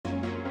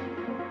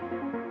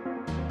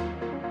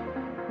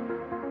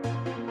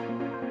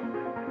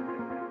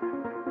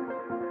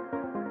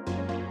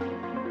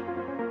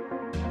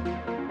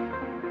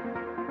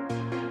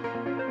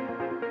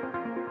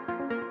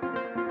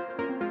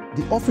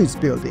The office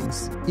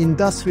buildings,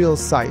 industrial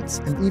sites,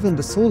 and even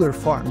the solar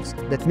farms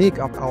that make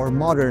up our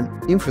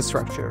modern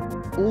infrastructure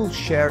all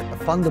share a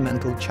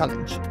fundamental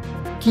challenge: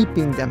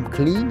 keeping them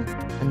clean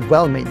and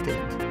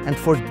well-maintained. And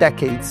for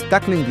decades,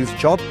 tackling this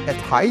job at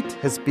height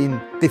has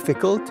been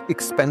difficult,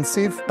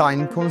 expensive,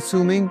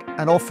 time-consuming,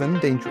 and often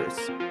dangerous.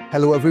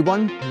 Hello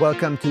everyone,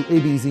 welcome to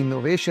ABZ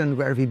Innovation,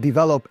 where we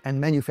develop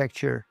and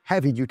manufacture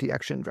heavy-duty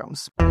action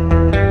drones.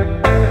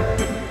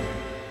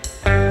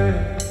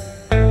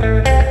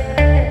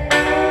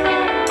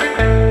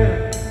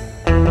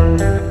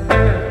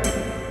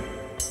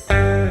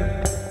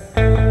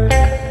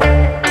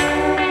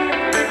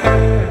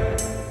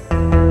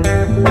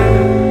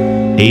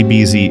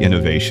 ABZ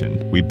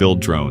Innovation, we build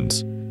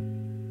drones.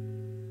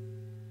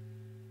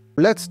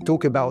 Let's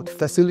talk about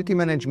facility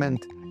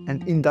management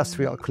and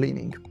industrial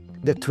cleaning.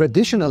 The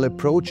traditional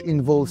approach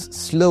involves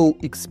slow,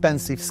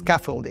 expensive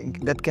scaffolding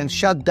that can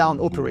shut down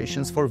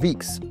operations for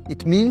weeks.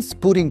 It means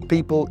putting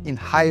people in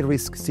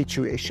high-risk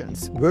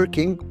situations,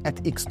 working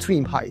at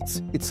extreme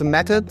heights. It's a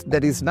method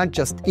that is not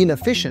just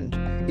inefficient,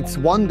 it's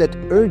one that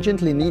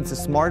urgently needs a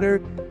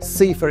smarter,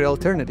 safer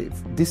alternative.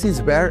 This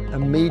is where a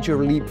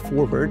major leap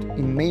forward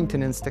in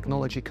maintenance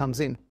technology comes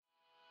in.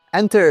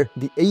 Enter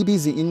the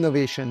ABZ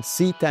Innovation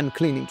C10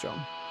 cleaning drone.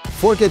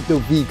 Forget the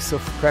weeks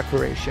of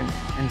preparation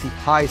and the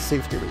high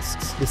safety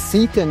risks. The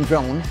C10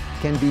 drone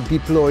can be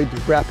deployed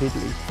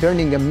rapidly,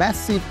 turning a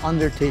massive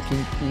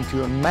undertaking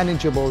into a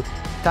manageable,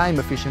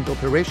 time-efficient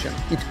operation.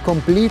 It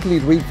completely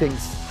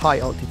rethinks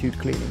high-altitude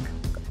cleaning.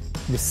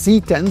 The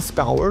C10's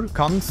power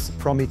comes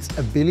from its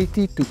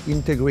ability to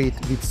integrate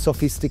with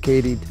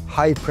sophisticated,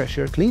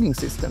 high-pressure cleaning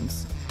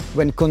systems.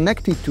 When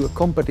connected to a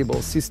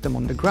compatible system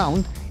on the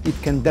ground, it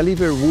can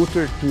deliver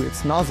water to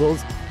its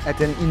nozzles at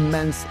an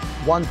immense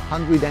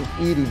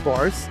 180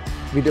 bars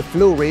with a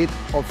flow rate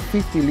of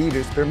 50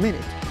 liters per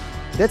minute.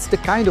 That's the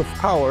kind of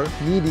power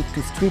needed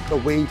to strip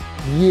away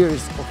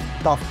years of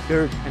tough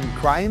dirt and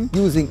grime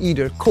using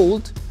either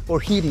cold or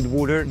heated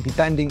water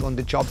depending on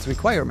the job's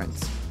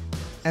requirements.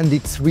 And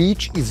its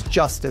reach is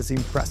just as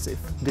impressive.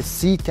 The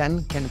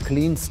C10 can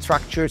clean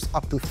structures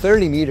up to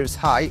 30 meters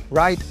high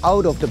right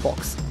out of the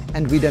box,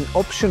 and with an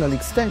optional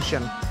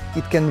extension,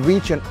 it can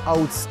reach an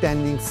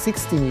outstanding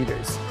 60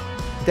 meters.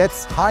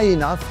 That's high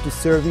enough to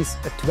service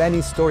a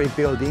 20-story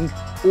building,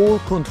 all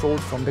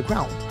controlled from the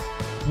ground.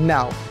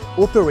 Now,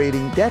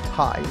 operating that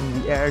high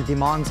in the air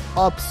demands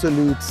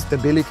absolute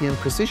stability and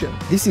precision.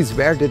 This is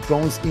where the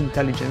drone's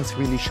intelligence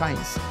really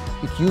shines.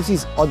 It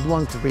uses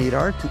advanced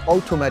radar to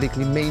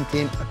automatically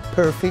maintain a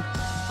perfect,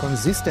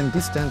 consistent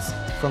distance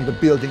from the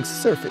building's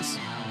surface.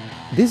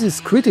 This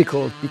is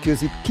critical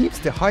because it keeps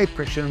the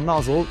high-pressure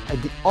nozzle at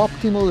the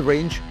optimal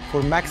range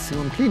for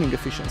maximum cleaning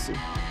efficiency.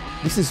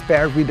 This is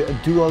paired with a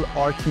dual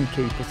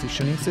RTK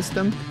positioning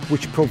system,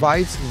 which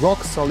provides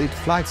rock-solid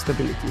flight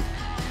stability.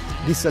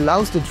 This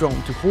allows the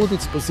drone to hold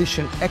its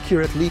position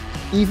accurately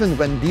even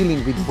when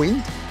dealing with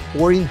wind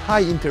or in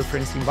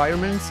high-interference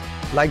environments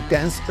like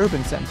dense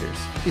urban centers.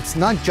 It's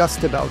not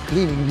just about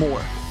cleaning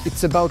more,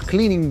 it's about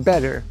cleaning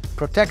better,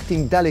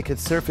 protecting delicate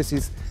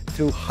surfaces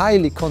through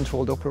highly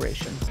controlled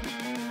operation.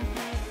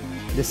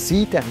 The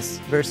C10's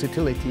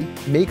versatility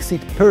makes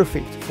it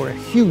perfect for a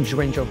huge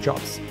range of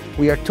jobs.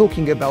 We are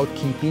talking about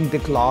keeping the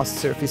glass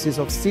surfaces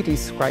of city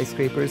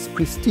skyscrapers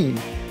pristine,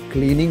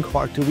 cleaning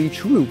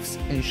hard-to-reach roofs,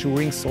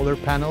 ensuring solar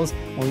panels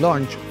on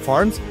large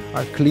farms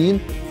are clean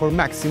for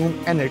maximum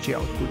energy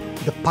output.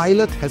 The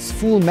pilot has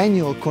full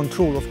manual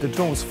control of the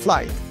drone's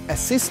flight,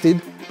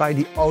 assisted by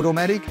the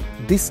automatic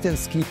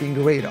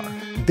distance-keeping radar.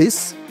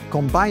 This,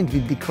 combined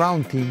with the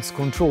ground team's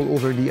control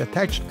over the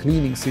attached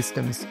cleaning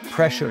system's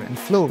pressure and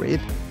flow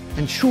rate,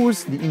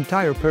 ensures the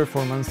entire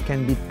performance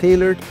can be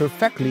tailored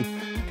perfectly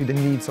to the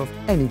needs of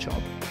any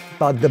job.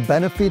 But the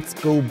benefits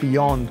go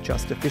beyond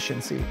just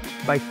efficiency.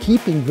 By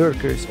keeping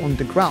workers on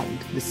the ground,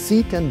 the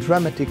C10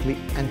 dramatically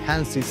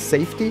enhances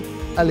safety,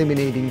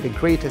 eliminating the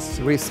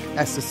greatest risk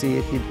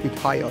associated with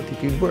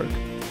high-altitude work.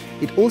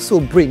 It also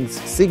brings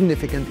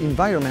significant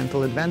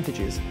environmental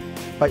advantages.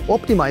 By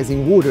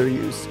optimizing water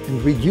use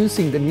and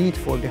reducing the need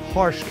for the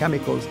harsh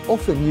chemicals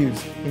often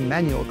used in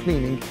manual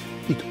cleaning,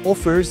 it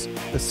offers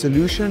a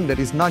solution that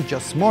is not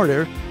just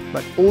smarter,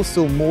 but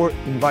also more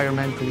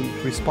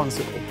environmentally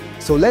responsible.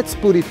 So let's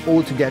put it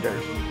all together.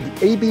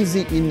 The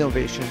ABZ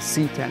Innovation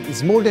C10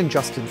 is more than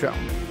just a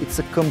drone. It's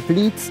a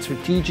complete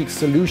strategic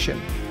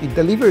solution. It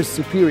delivers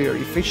superior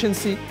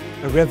efficiency,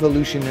 a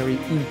revolutionary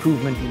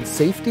improvement in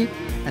safety,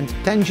 and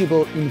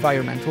tangible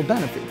environmental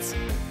benefits.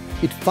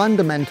 It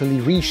fundamentally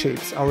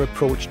reshapes our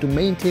approach to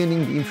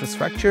maintaining the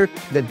infrastructure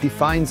that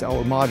defines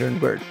our modern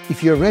world.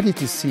 If you're ready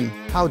to see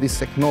how this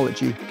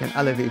technology can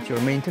elevate your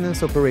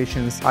maintenance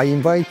operations, I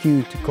invite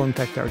you to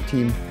contact our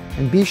team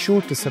and be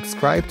sure to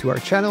subscribe to our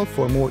channel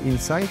for more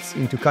insights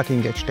into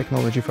cutting-edge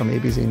technology from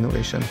ABZ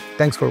Innovation.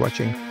 Thanks for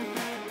watching.